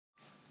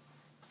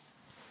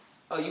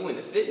Oh, you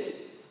into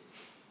fitness?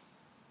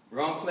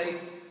 Wrong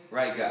place,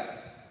 right guy.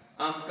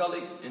 I'm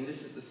Skullay, and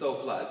this is the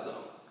SoFly Zone.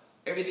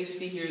 Everything you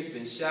see here has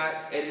been shot,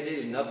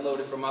 edited, and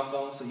uploaded from my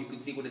phone so you can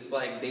see what it's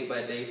like day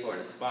by day for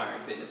an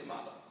aspiring fitness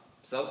model.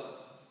 So,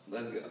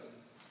 let's go.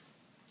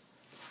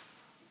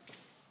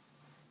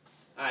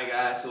 Alright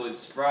guys, so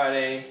it's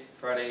Friday,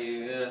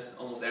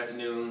 almost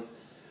afternoon.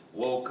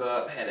 Woke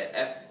up, had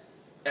an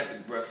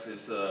epic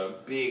breakfast, a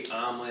big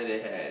omelet.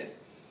 It had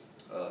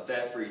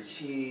fat-free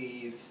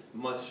cheese,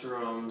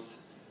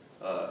 mushrooms,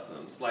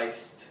 some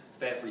sliced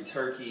fat-free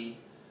turkey,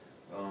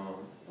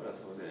 what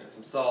else was there?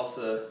 Some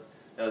salsa.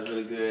 That was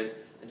really good.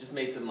 I just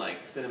made some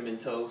like cinnamon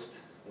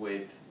toast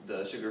with the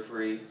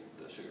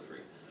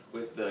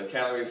with the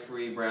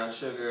calorie-free brown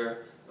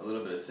sugar, a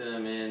little bit of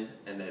cinnamon,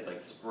 and that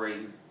like spray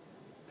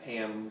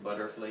ham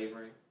butter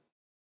flavoring.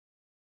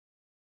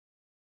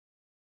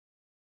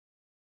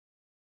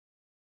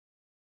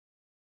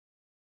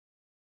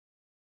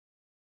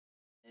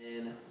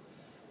 And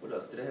what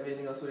else? Did I have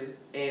anything else with it?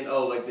 And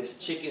oh, like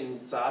this chicken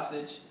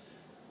sausage.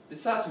 The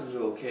sausage was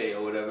okay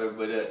or whatever,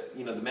 but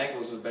you know, the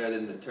macarons were better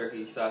than the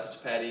turkey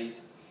sausage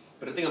patties.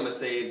 But I think I'm gonna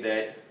save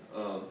that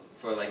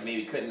for like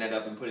maybe cutting that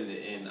up and putting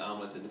it in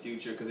omelets in the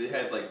future, because it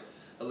has like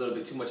a little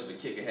bit too much of a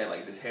kick. It had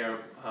like this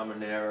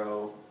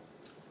habanero,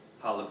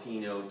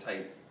 jalapeno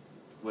type,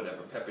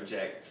 whatever, pepper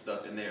jack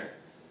stuff in there.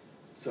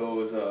 So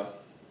it was I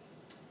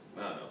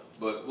don't know,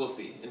 but we'll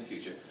see in the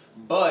future.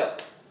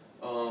 But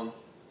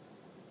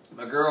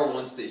my girl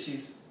wants that.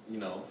 She's, you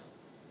know,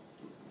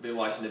 been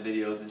watching the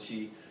videos, and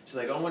she's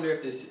like, I wonder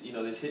if this, you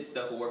know, this HIIT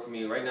stuff will work for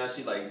me. Right now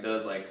she like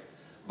does like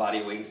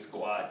body weight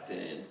squats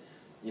and,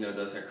 you know,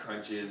 does her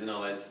crunches and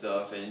all that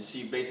stuff, and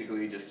she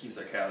basically just keeps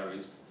her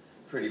calories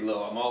pretty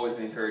low. I'm always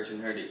encouraging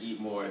her to eat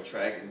more,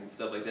 track and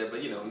stuff like that,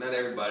 but you know, not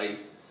everybody,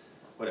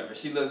 whatever.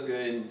 She looks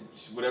good, and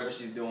whatever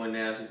she's doing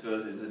now she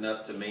feels is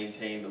enough to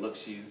maintain the look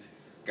she's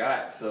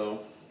got, so,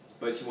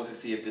 but she wants to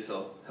see if this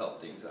will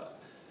help things out.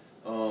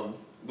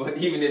 But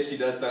even if she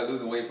does start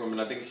losing weight from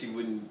it, I think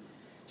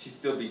she'd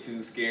still be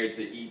too scared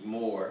to eat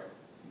more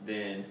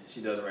than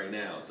she does right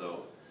now.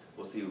 So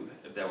we'll see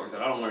if that works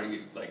out. I don't want her to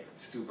get like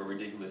super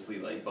ridiculously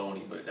like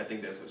bony, but I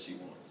think that's what she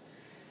wants.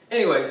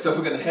 Anyway, so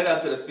we're gonna head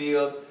out to the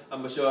field. I'm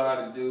gonna show her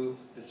how to do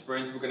the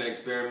sprints. We're gonna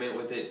experiment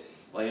with it.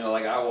 Like, you know,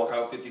 like I walk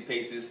out 50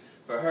 paces.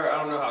 For her, I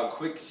don't know how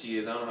quick she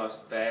is. I don't know how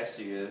fast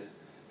she is.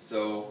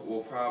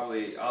 So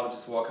I'll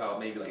just walk out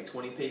maybe like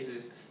 20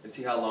 paces and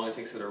see how long it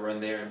takes her to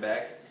run there and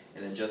back,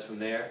 and then just from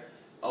there.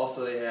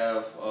 Also, they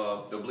have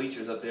the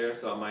bleachers up there,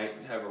 so I might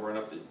have her run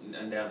up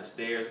and down the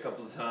stairs a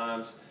couple of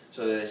times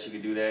so that she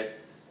could do that,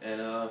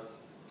 and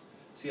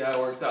see how it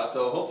works out.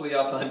 So hopefully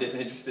y'all find this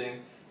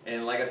interesting.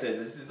 And like I said,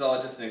 this is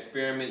all just an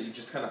experiment. You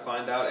just kind of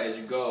find out as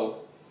you go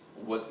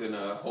what's going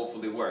to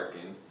hopefully work.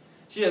 And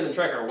she doesn't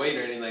track her weight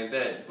or anything like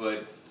that,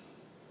 but,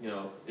 you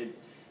know,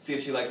 see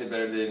if she likes it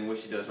better than what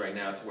she does right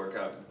now to work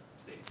out.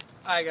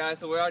 Alright guys,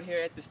 so we're out here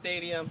at the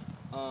stadium.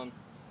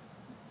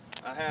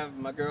 I have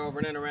my girl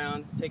running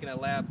around, taking a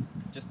lap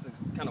just to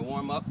kind of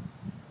warm up,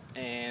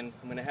 and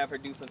I'm going to have her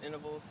do some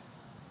intervals.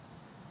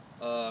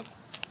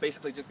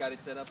 Basically just got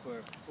it set up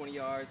for 20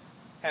 yards.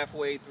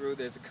 Halfway through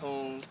there's a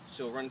cone.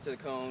 She'll run to the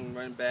cone,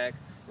 run back,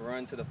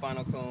 run to the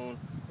final cone,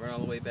 run all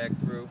the way back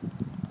through,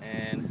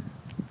 and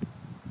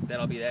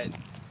that'll be that.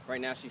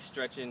 Right now she's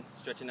stretching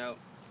out,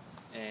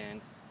 and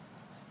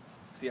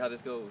see how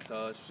this goes.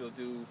 She'll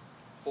do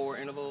 4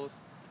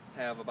 intervals,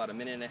 have about a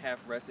minute and a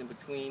half rest in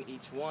between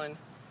each one.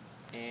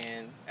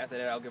 And after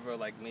that, I'll give her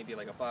like maybe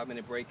like a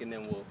 5-minute break, and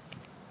then we'll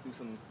do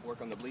some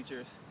work on the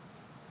bleachers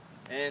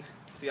and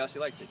see how she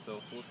likes it. So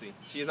we'll see.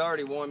 She has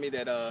already warned me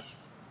that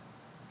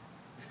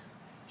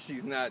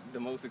she's not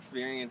the most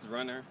experienced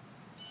runner,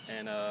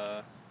 and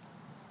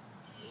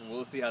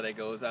we'll see how that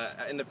goes.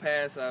 In the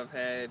past, I've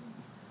had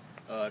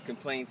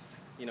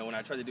complaints. You know, when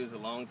I tried to do this a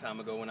long time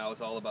ago, when I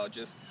was all about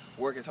just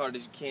work as hard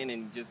as you can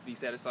and just be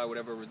satisfied with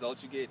whatever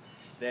results you get,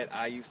 that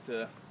I used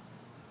to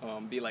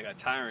be like a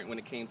tyrant when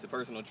it came to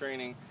personal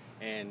training,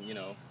 and you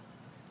know,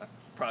 I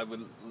probably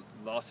would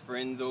lost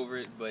friends over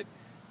it. But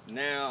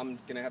now I'm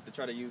gonna have to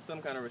try to use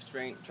some kind of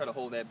restraint, try to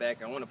hold that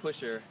back. I want to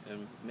push her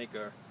and make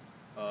her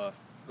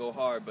go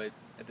hard, but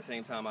at the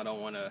same time I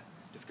don't want to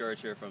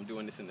discourage her from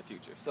doing this in the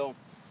future. So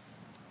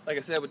like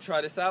I said, we'll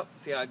try this out,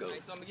 see how it goes. Okay,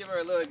 so I'm gonna give her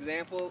a little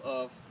example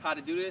of how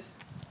to do this.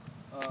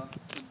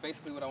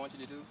 Basically what I want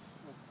you to do,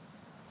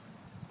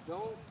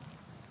 don't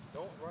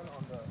run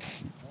on the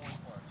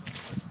orange part.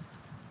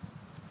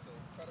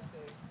 Try to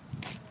stay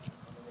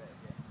on the red,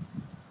 yeah.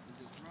 You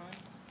just run.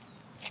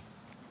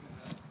 You're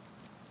gonna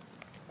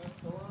touch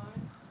the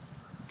line.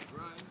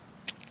 Run.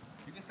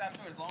 You can stop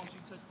short as long as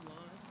you touch the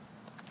line.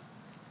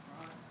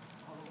 Run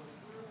all the way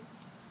through.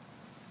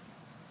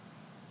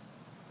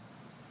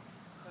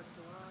 Touch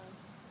the line.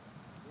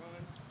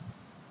 Run.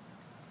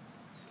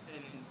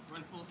 And then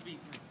run full speed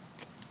through.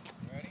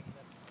 You ready?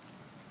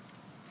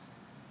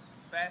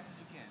 As fast as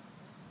you can.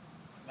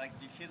 Like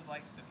your kid's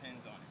life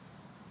depends on it.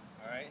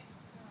 Alright?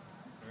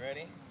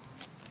 Ready?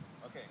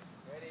 Okay.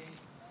 Ready,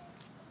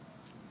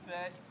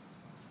 set,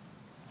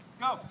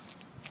 go!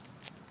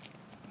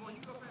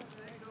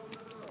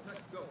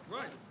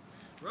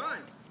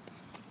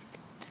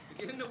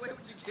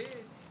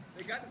 kids.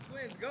 They got the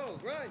twins. Go,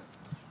 run.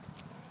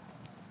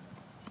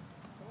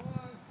 Come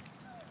on.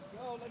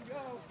 Go, let's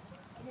go.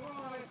 Come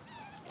on.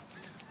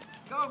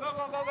 Go, go,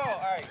 go, go, go.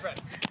 All right,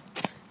 rest.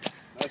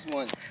 Nice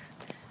one.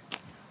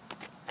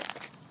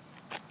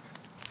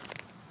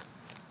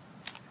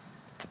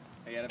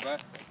 Hey, got it, bro?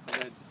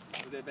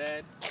 Was that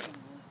bad?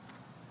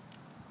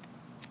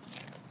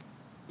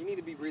 You need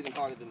to be breathing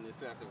harder than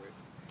this afterwards.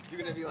 You're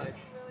gonna be like,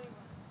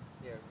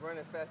 yeah, run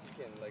as fast as you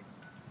can. Like,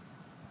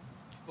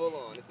 it's full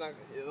on. It's not.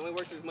 It only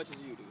works as much as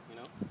you do. You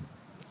know.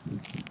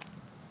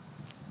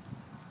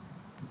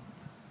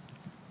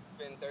 It's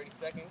been 30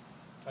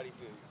 seconds. How do you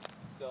feel?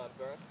 Still out of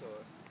breath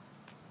or?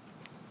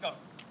 Go.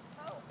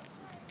 Oh.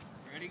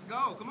 Ready?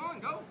 Go. Come on.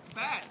 Go.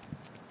 Fast.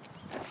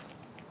 Fast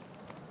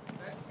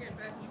as you can.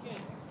 Fast as you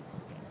can.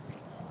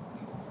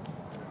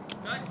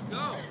 Touch.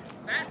 Go.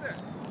 Faster.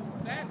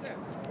 Faster.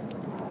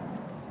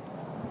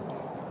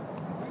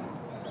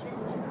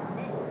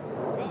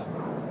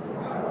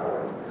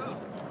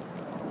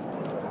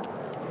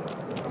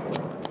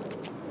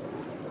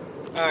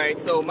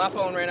 Alright, so my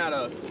phone ran out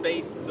of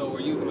space, so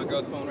we're using my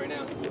girl's phone right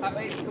now.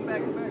 Hey, come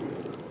back, come back.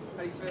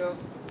 How you feel?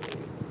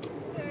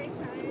 Very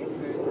tired.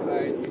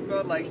 Very tired. She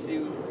felt like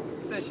she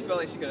said she felt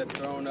like she could have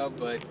thrown up,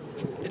 but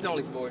it's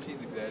only 4.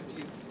 She's exaggerated.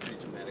 She's pretty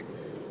dramatic.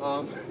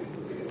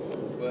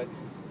 But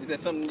is that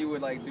something you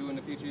would like do in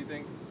the future, you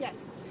think? Yes.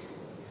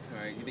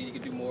 Alright, you think you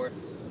could do more?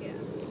 Yeah.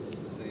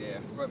 So yeah,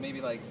 but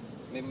maybe we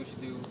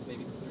should do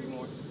maybe 3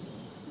 more?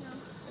 No.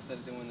 Instead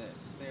of doing that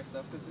stair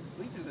stuff, because the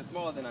bleachers are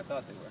smaller than I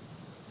thought they were.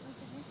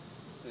 Okay.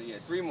 So yeah,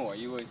 3 more.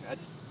 I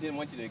just didn't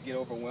want you to get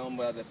overwhelmed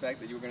by the fact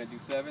that you were gonna do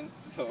 7.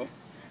 So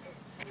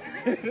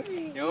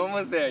you're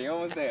almost there. You're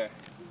almost there.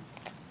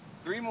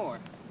 3 more.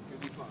 You'll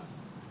be fine.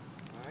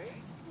 All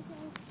right.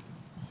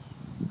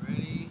 Okay.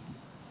 Ready,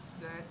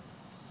 set,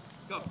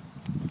 go.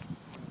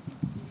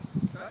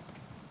 Touch.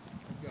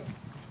 Let's go.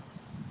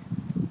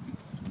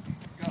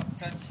 Go.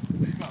 Touch.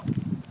 Let's go.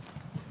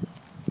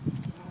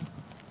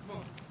 Come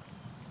on.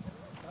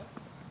 Touch.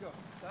 Go.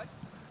 Touch.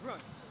 Run.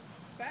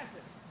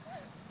 Faster.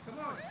 Come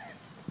on.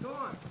 Go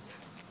on.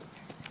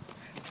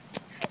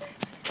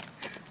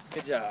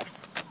 Good job.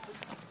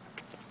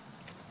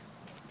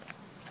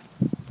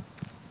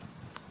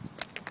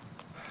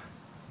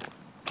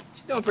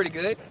 She's doing pretty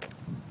good.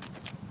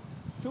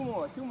 2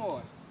 more, 2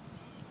 more.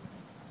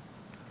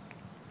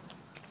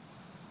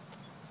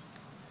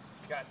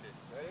 Got this.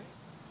 Ready?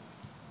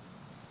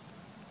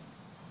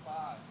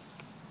 5,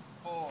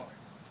 4,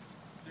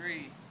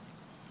 3,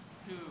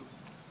 2,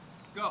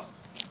 go.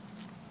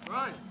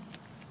 Run.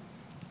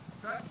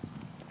 Touch.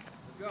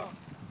 Go.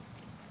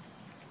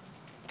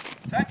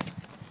 Touch.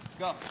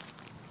 Go.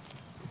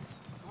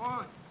 Come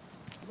on.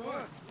 Come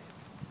on.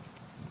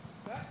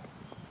 Touch.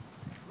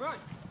 Run.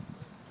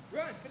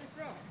 Run. Finish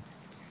strong.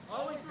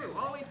 All the way through.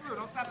 All the way through.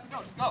 Don't stop at the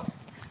go. Just go.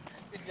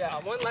 Good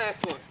job. One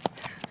last one.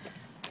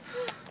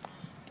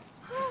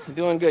 You're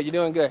doing good. You're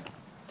doing good.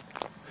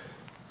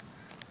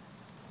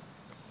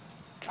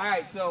 All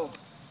right. So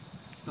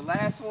it's the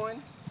last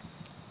one.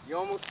 You're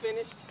almost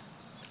finished.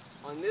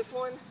 On this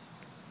one,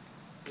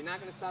 you're not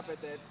going to stop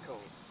at that cone.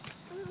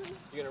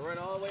 You're going to run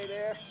all the way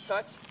there,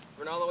 touch,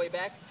 run all the way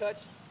back, touch,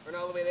 run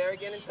all the way there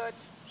again and touch,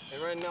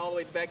 and run all the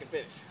way back and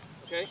finish.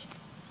 Okay?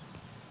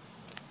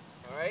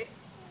 All right?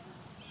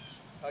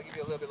 I'll give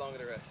you a little bit longer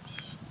to rest.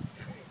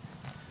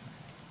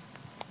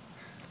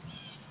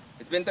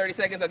 It's been 30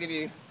 seconds. I'll give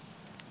you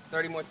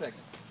 30 more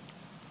seconds.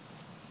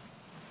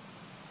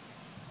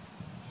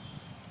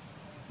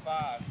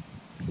 5,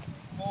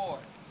 4,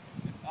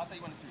 I'll tell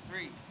you 1 to 2,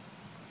 3,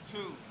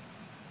 2,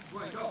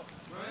 1, go.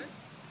 Run.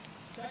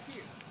 Touch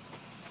here.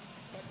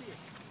 Touch here.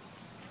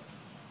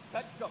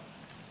 Touch, go.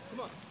 Come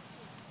on.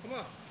 Come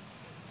on.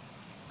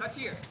 Touch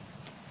here.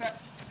 Touch.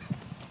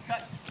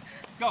 Touch.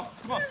 Go.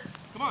 Come on.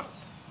 Come on.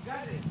 You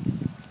got it.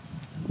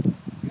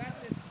 You got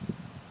this.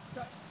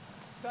 Touch.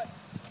 Touch.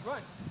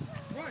 Run.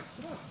 Run.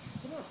 Come on.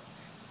 Come on.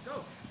 Go.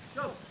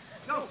 Go.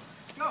 Go.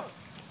 Go.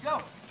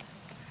 Go.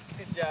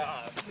 Good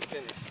job. Good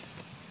finish.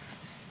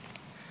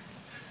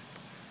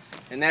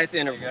 And that's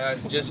intervals. Hey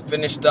guys, just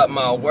finished up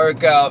my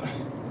workout.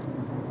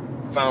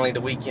 Finally,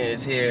 the weekend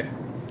is here.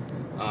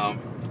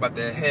 About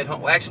to head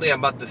home. Well, actually, I'm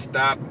about to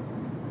stop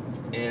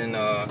in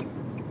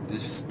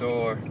this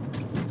store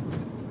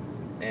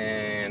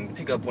and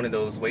pick up one of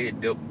those weighted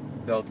dip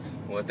belts.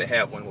 Well, if they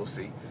have one, we'll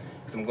see.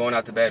 Because I'm going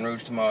out to Baton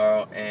Rouge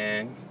tomorrow,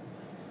 and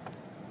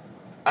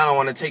I don't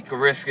want to take a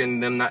risk in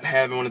them not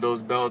having one of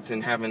those belts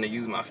and having to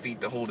use my feet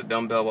to hold a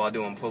dumbbell while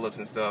doing pull-ups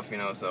and stuff, you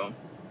know. So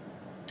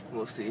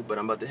we'll see. But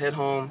I'm about to head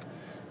home.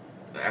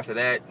 After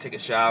that, take a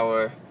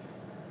shower,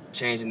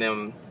 changing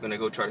them. I'm gonna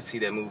go try to see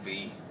that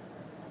movie,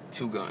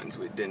 2 Guns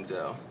with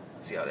Denzel.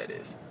 See how that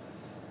is.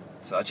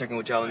 So I'll check in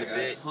with y'all in a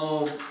bit.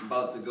 Home,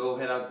 about to go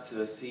head out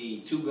to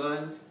see 2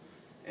 Guns,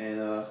 and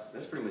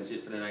that's pretty much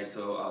it for the night.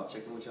 So I'll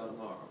check in with y'all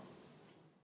tomorrow.